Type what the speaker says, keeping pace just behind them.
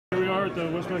are at the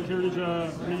Westpac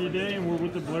Heritage Media Day, and we're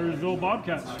with the Blairsville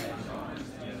Bobcats.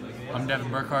 I'm Devin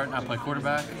Burkhart, and I play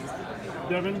quarterback.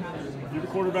 Devin, you're the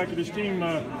quarterback of this team.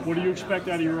 What do you expect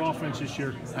out of your offense this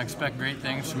year? I expect great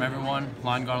things from everyone.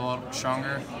 Line got a lot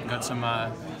stronger. Got some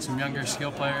younger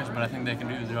skill players, but I think they can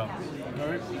do the job. All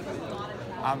right.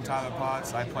 I'm Tyler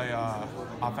Potts. I play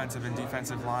offensive and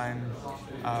defensive line.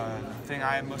 The thing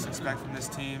I most expect from this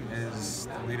team is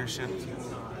the leadership,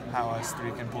 how us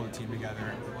three can pull the team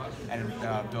together and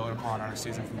build upon our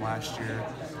season from last year,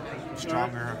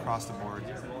 stronger across the board.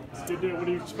 What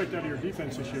do you expect out of your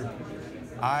defense this year?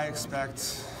 I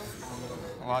expect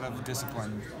a lot of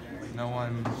discipline.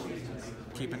 Everyone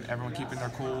keeping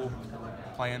their cool,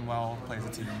 playing well, plays a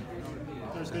team.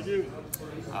 Thank you.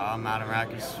 I'm Adam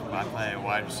Rackus. I play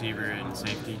wide receiver and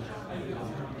safety.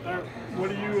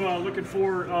 What are you looking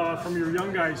for from your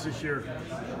young guys this year?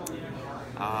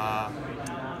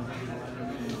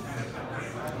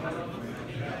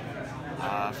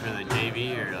 For the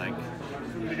JV or like?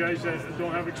 From the guys that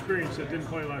don't have experience, that didn't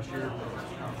play last year.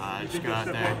 Just go out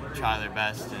there, try their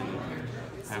best, and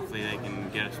hopefully they can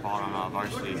get a spot on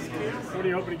varsity. What are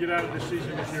you hoping to get out of this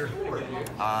season this year?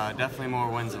 Definitely more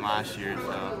wins than last year.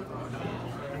 So.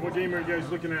 And what game are you guys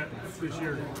looking at this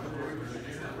year?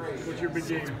 What's your big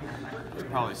game? It's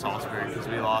probably Salisbury because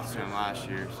we lost to him last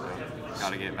year, so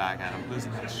got to get back at him. All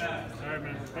right,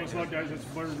 man. Thanks a lot, guys. That's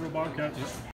Blairsville Bobcats.